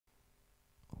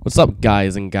What's up,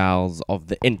 guys and gals of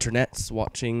the internets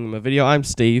watching my video? I'm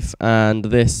Steve, and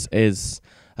this is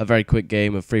a very quick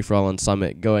game of free-for-all on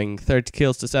Summit, going 30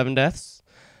 kills to 7 deaths.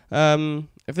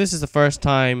 If this is the first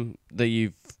time that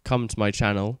you've come to my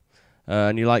channel,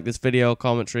 and you like this video,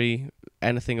 commentary,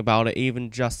 anything about it, even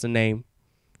just the name,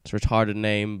 it's a retarded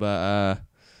name, but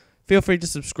feel free to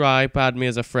subscribe, add me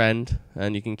as a friend,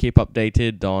 and you can keep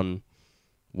updated on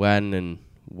when and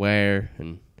where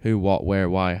and who, what, where,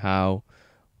 why, how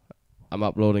I'm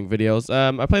uploading videos.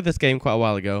 I played this game quite a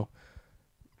while ago.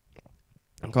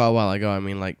 I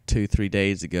mean like 2-3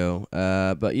 days ago.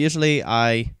 But usually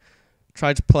I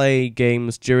try to play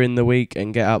games during the week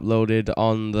and get uploaded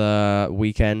on the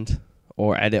weekend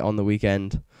or edit on the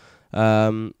weekend.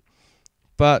 But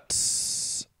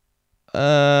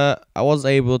I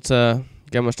wasn't able to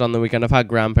get much done on the weekend. I've had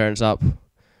grandparents up,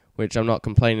 which I'm not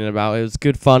complaining about. It was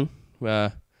good fun.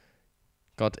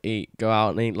 Got to go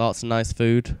out and eat lots of nice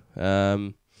food.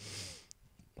 But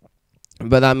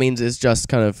that means it's just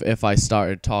kind of if I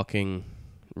started talking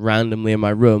randomly in my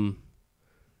room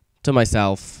to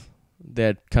myself,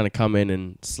 they'd kind of come in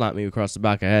and slap me across the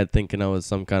back of the head thinking I was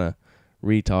some kind of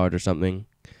retard or something.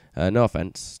 No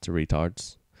offense to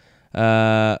retards.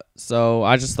 So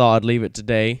I just thought I'd leave it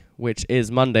today, which is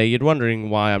Monday. You're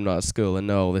wondering why I'm not at school, and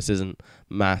no, this isn't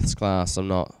maths class. I'm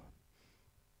not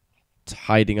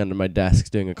hiding under my desk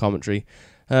doing a commentary.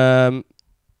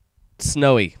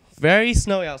 Snowy, very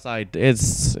snowy outside.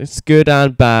 It's good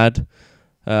and bad.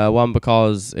 One,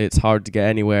 because it's hard to get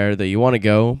anywhere that you want to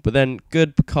go, but then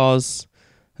good because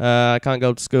I can't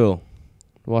go to school.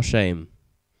 What a shame.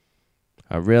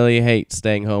 I really hate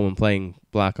staying home and playing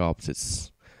Black Ops.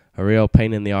 It's a real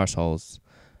pain in the arseholes.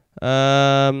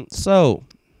 So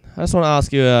I just want to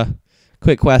ask you a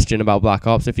quick question about Black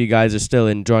Ops. If you guys are still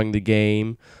enjoying the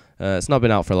game. It's not been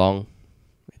out for long.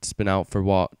 It's been out for,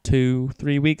 what,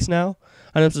 2-3 weeks now?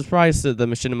 And I'm surprised that the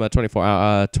Machinima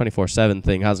 24/7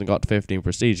 thing hasn't got to 15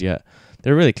 prestige yet.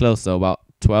 They're really close, though, about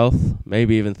 12th,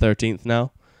 maybe even 13th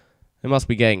now. They must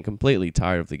be getting completely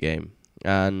tired of the game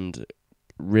and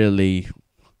really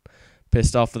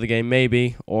pissed off with the game,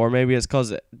 maybe. Or maybe it's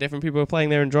because different people are playing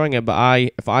there enjoying it.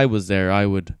 But if I was there,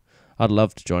 I'd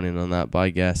love to join in on that, but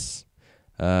I guess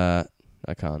I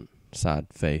can't. Sad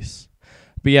face.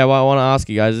 But yeah, what I want to ask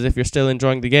you guys is if you're still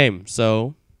enjoying the game.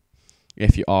 So,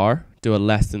 if you are, do a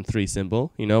less than 3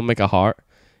 symbol. You know, make a heart.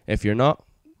 If you're not,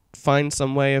 find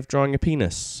some way of drawing a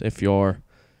penis. If you're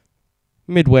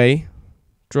midway,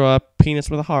 draw a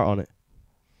penis with a heart on it.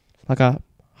 Like a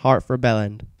heart for a bell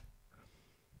end.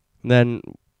 Then,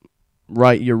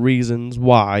 write your reasons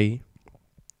why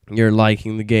you're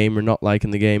liking the game or not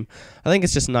liking the game. I think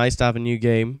it's just nice to have a new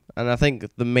game. And I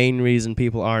think the main reason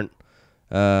people aren't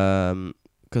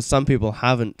because some people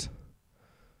aren't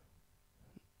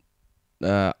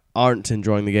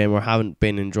enjoying the game or haven't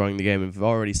been enjoying the game and have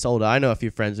already sold it. I know a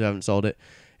few friends who haven't sold it.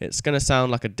 It's going to sound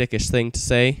like a dickish thing to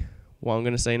say, what I'm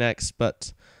going to say next,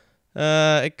 but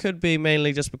it could be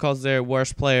mainly just because they're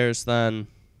worse players than,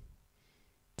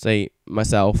 say,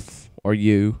 myself or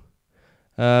you.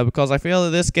 Because I feel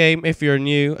that this game, if you're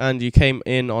new and you came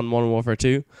in on Modern Warfare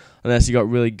 2, unless you got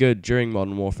really good during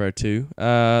Modern Warfare 2,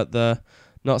 the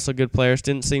not-so-good players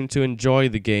didn't seem to enjoy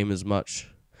the game as much.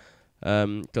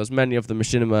 Because many of the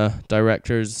Machinima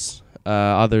directors,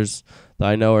 others that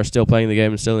I know are still playing the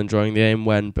game and still enjoying the game,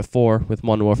 when before, with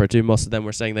Modern Warfare 2, most of them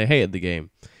were saying they hated the game,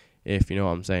 if you know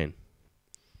what I'm saying.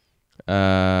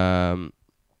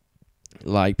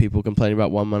 Like people complaining about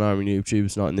one-man army noob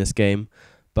tubes not in this game,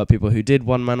 but people who did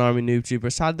one-man army noob tube are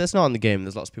sad that's not in the game.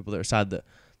 There's lots of people that are sad that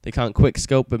they can't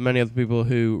quick-scope, but many of the people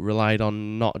who relied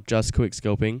on not just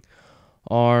quick-scoping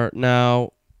are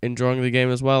now enjoying the game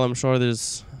as well. I'm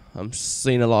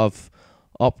seeing a lot of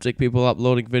Optic people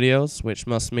uploading videos, which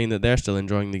must mean that they're still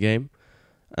enjoying the game.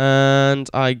 And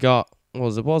I got,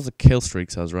 what was the kill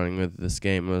streaks I was running with this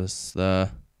game? It was the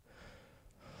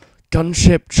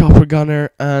gunship, chopper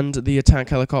gunner, and the attack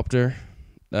helicopter.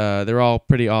 They're all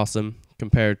pretty awesome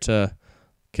compared to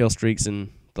kill streaks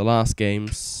in the last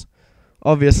games.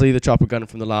 Obviously, the chopper gunner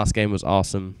from the last game was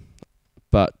awesome,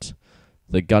 but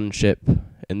the gunship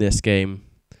in this game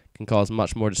can cause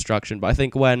much more destruction. But I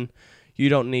think when you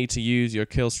don't need to use your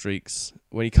kill streaks,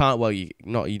 when you can't, well, you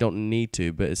don't need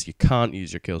to, but you can't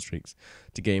use your kill streaks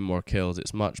to gain more kills,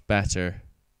 it's much better.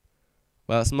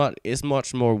 Well, it's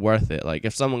much more worth it. Like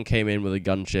if someone came in with a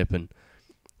gunship and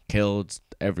killed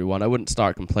everyone, I wouldn't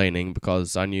start complaining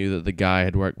because I knew that the guy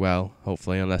had worked well,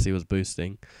 hopefully, unless he was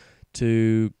boosting,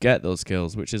 to get those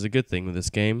kills, which is a good thing with this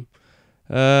game.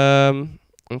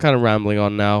 I'm kind of rambling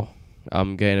on now.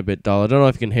 I'm getting a bit dull. I don't know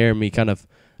if you can hear me kind of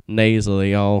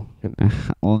nasally all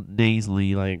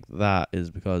nasally like that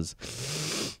is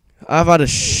because I've had a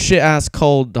shit-ass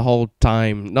cold the whole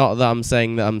time. Not that I'm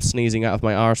saying that I'm sneezing out of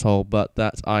my arsehole, but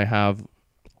that I have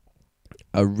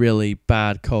a really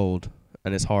bad cold,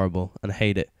 and it's horrible, and I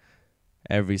hate it.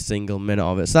 Every single minute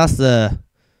of it. So that's the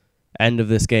end of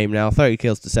this game now. 30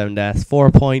 kills to 7 deaths.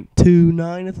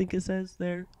 4.29, I think it says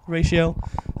there, ratio.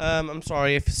 I'm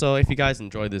sorry if you guys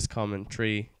enjoyed this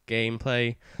commentary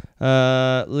gameplay,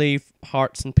 leave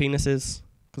hearts and penises,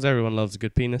 because everyone loves a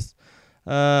good penis.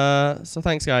 So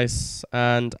thanks, guys,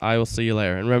 and I will see you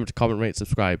later. And remember to comment, rate,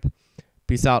 subscribe.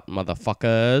 Peace out,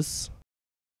 motherfuckers.